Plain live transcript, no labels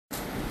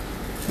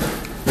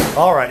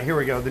All right, here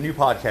we go. The new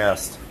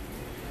podcast.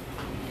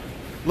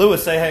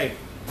 Lewis, say hey.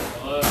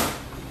 Hello.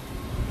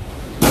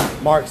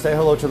 Mark, say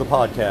hello to the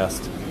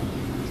podcast.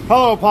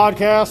 Hello,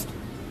 podcast.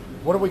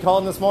 What are we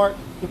calling this, Mark?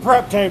 The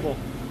prep table.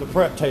 The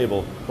prep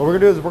table. What we're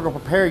going to do is we're going to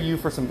prepare you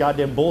for some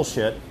goddamn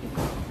bullshit.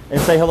 And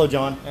say hello,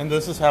 John. And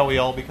this is how we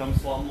all become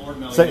slumlord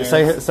millionaires.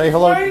 Say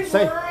hello.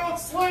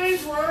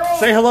 Slaves world.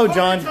 Say hello,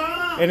 John.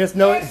 Time. And it's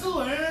no,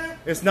 Excellent.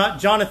 it's not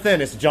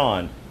Jonathan. It's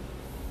John.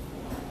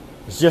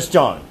 It's just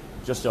John.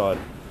 Just John.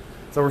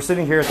 So we're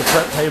sitting here at the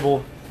prep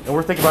table, and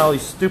we're thinking about all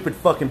these stupid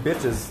fucking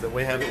bitches that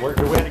we have at work.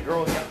 We had a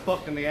girl that got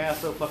fucked in the ass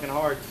so fucking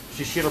hard,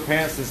 she shit her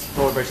pants and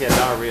told everybody she had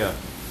diarrhea.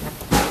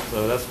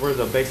 So that's where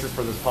the basis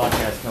for this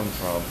podcast comes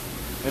from.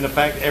 And the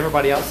fact that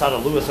everybody outside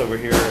of Lewis over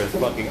here is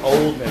fucking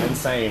old and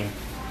insane.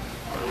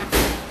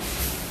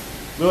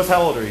 Lewis,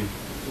 how old are you?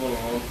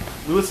 21.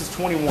 Lewis is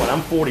 21.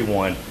 I'm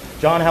 41.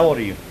 John, how old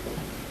are you?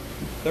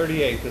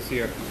 38 this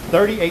year.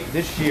 38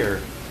 this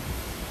year.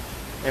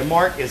 And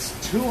Mark is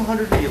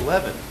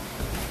 211.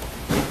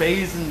 He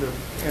bathes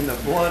in the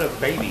blood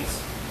of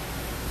babies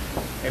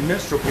and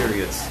menstrual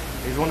periods.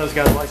 He's one of those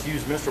guys who likes to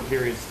use menstrual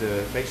periods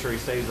to make sure he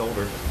stays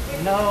older.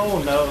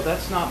 No,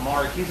 that's not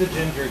Mark. He's a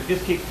ginger. He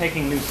just keeps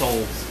taking new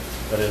souls.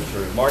 That is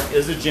true. Mark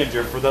is a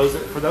ginger. For those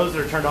that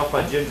are turned off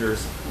by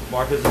gingers,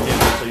 Mark is a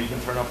ginger, so you can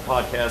turn off the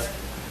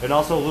podcast. And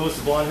also, Lewis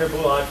is blonde hair,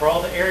 blue eyed. For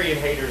all the Aryan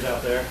haters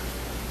out there.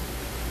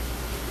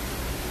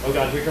 Oh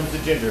God, here comes the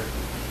ginger.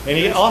 And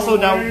he also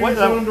now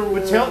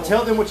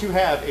tell them what you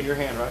have in your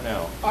hand right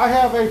now. I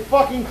have a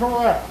fucking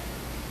carafe.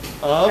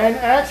 Of An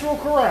actual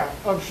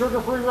carafe of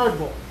sugar-free Red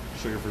Bull.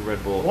 sugar-free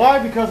Red Bull. Why?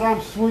 Because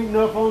I'm sweet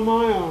enough on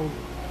my own.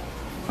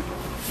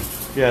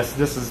 Yes,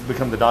 this has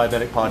become the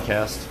diabetic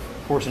podcast.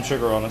 Pour some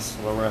sugar on us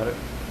while we're at it.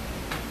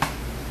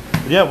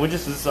 But yeah,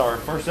 this is our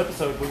first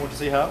episode. We want to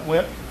see how it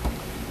went.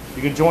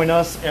 You can join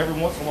us every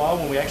once in a while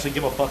when we actually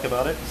give a fuck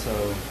about it.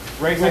 So,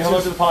 Ray, say hello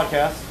to the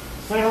podcast.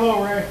 Say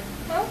hello, Ray.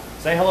 Huh?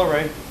 Say hello,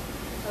 Ray.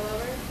 Hello,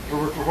 Ray.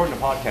 We're recording a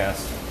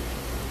podcast.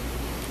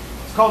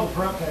 It's called the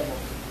prep table.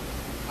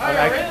 Oh,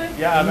 yeah, really?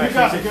 Yeah, I'm You got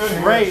actually the good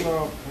hair, Ray.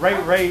 so-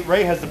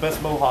 Ray has the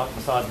best mohawk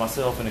besides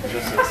myself in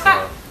existence.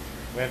 So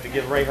we have to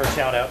give Ray her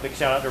shout out. Big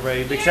shout out to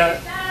Ray. Big shout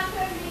out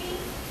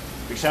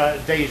to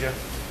Deja.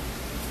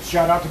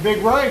 Shout out to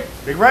Big Ray.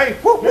 Big Ray.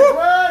 Woo, Big woo.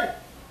 Ray.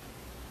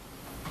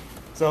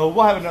 So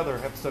we'll have another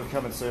episode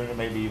coming soon, and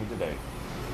maybe even today.